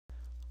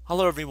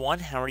Hello everyone,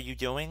 how are you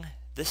doing?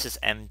 This is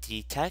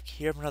MD Tech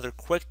here with another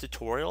quick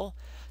tutorial.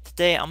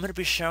 Today I'm going to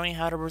be showing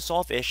how to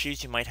resolve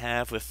issues you might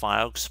have with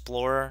File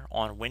Explorer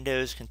on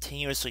Windows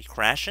continuously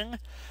crashing.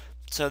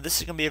 So this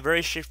is going to be a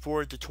very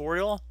straightforward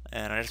tutorial,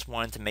 and I just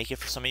wanted to make it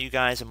for some of you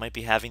guys that might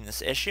be having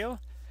this issue.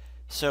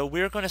 So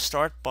we're going to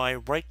start by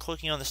right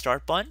clicking on the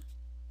start button,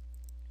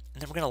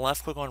 and then we're going to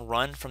left click on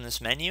run from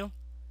this menu.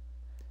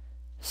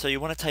 So you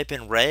want to type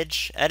in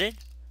regedit,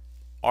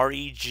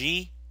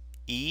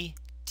 REGEDIT,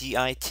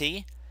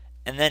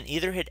 and then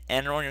either hit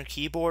enter on your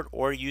keyboard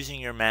or using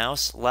your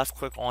mouse, left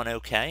click on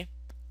OK.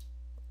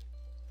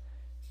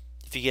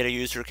 If you get a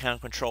user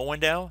account control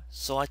window,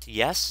 select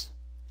yes.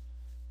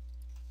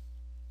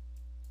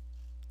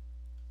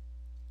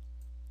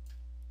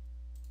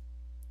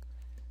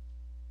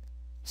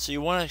 So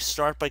you want to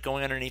start by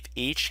going underneath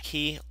each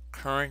key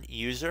current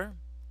user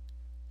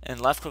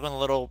and left click on the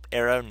little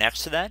arrow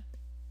next to that.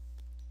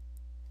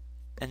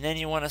 And then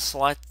you want to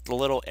select the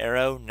little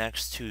arrow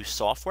next to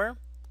software.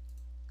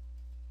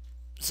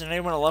 So now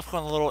you want to left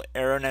click on the little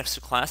arrow next to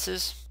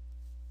classes.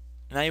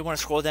 Now you want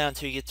to scroll down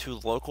until you get to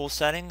local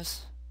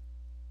settings.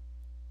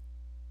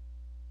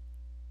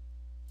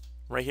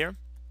 Right here.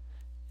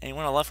 And you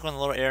want to left click on the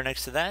little arrow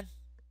next to that.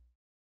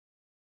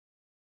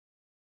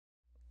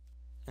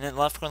 And then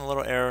left click on the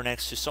little arrow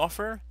next to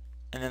software.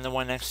 And then the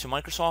one next to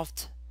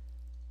Microsoft.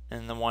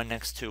 And the one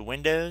next to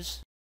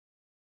Windows.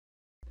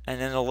 And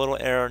then the little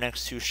arrow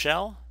next to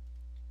shell.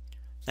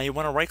 Now you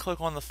want to right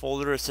click on the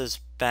folder that says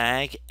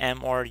bag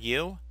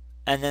MRU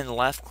and then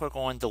left click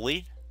on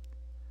delete.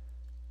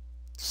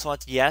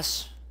 Select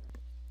yes,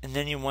 and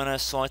then you want to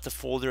select the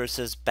folder that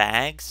says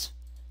bags.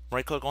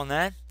 Right click on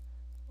that,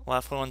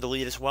 left click on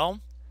delete as well.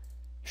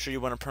 Sure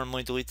you want to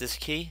permanently delete this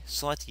key.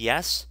 Select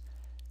yes,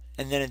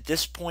 and then at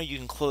this point you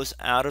can close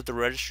out of the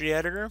registry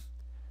editor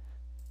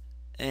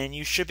and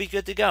you should be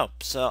good to go.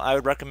 So I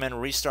would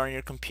recommend restarting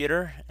your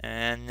computer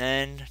and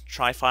then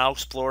try File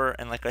Explorer,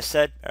 and like I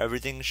said,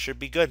 everything should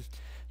be good.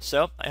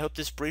 So I hope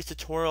this brief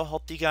tutorial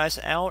helped you guys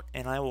out,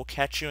 and I will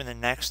catch you in the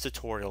next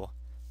tutorial.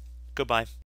 Goodbye.